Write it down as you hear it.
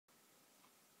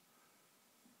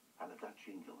that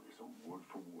jingle is a word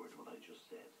for word what I just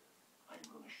said, I'm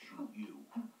going to shoot you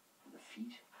in the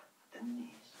feet, then the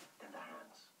knees, then the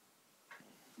hands.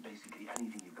 Basically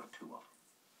anything you've got two of.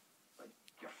 Like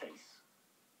your face.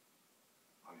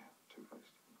 Oh yeah,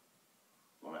 two-faced.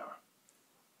 1 hour.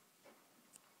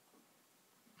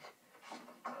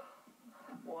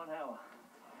 1 hour.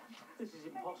 This is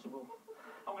impossible.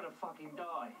 I'm gonna fucking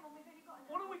die.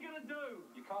 What are we gonna do?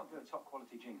 You can't do a top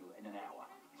quality jingle in an hour.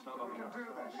 It's not like We can do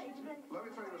this. Let me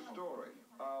tell you a story.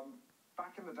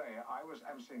 Back in the day, I was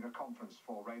emceeing a conference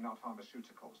for Raynaud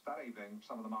Pharmaceuticals. That evening,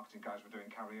 some of the marketing guys were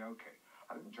doing karaoke.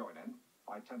 I didn't join in.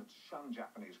 I tended to shun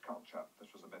Japanese culture.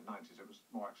 This was the mid-90s. It was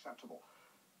more acceptable.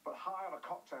 But high on a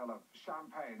cocktail of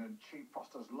champagne and cheap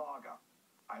Foster's lager,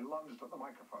 I lunged at the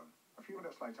microphone. A few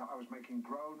minutes later, I was making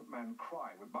grown men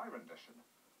cry with my rendition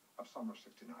of Summer of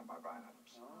 '69 by Bryan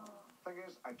Adams. Thing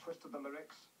is, I twisted the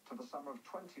lyrics to the Summer of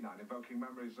 '29, invoking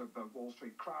memories of the Wall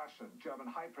Street crash and German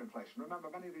hyperinflation. Remember,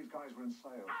 many of these guys were in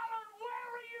sales. Alan, where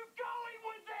are you going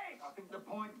with this? I think the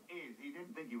point is, he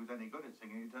didn't think he was any good at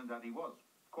singing. It turns out he was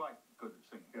quite good at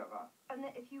singing. Yeah, that. And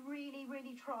that if you really,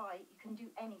 really try, you can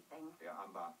do anything. Yeah,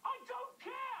 and that. I don't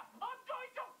care! I'm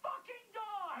going to fucking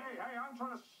die! Hey, I'm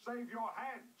trying to save your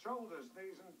head, shoulders,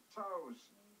 knees and toes.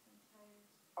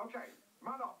 Okay,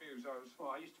 man up, musos.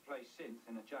 Well, I used to play synth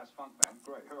in a jazz funk band.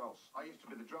 Great, who else? I used to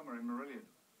be the drummer in Marillion.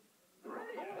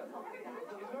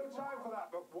 There's no time for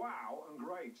that, but wow and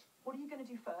great. What are you going to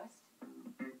do first?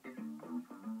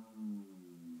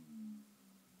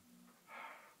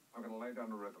 I'm going to lay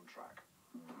down a rhythm track.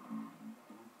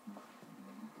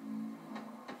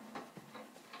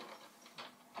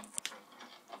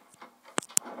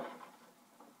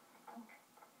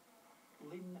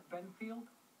 Lynn Benfield?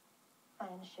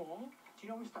 I'm sure. Do you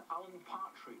know Mr. Alan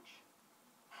Partridge?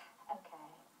 Okay.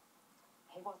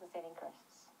 He wasn't selling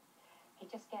crisps. He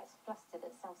just gets flustered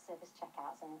at self-service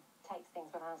checkouts and takes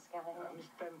things when I'm scanning. Miss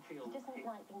Benfield. He doesn't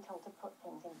like being told to put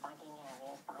things in bagging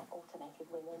areas by automated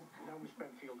women. No, Miss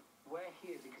Benfield. We're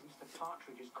here because Mr.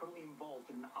 Partridge is currently involved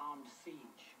in an armed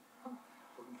siege.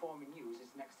 We're informing you as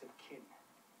his next of kin.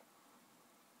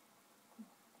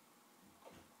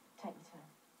 Take your turn.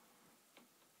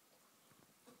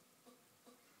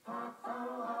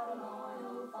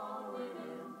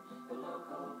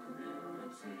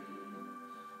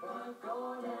 But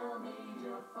Gordell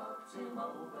Media fucked him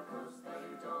over cause they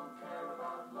don't care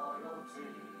about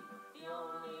loyalty. The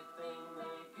only thing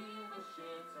they give a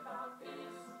shit about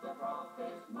is the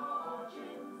profit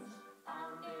margins.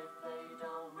 And if they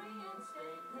don't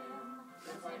reinstate him,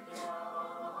 they'll take it out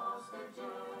on the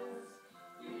hostages.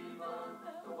 Even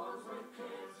the ones with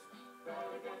kids,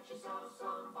 better get yourself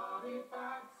some body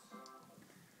bags.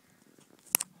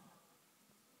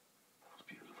 That was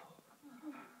beautiful.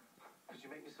 Could you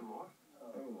make me some more?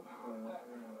 Oh,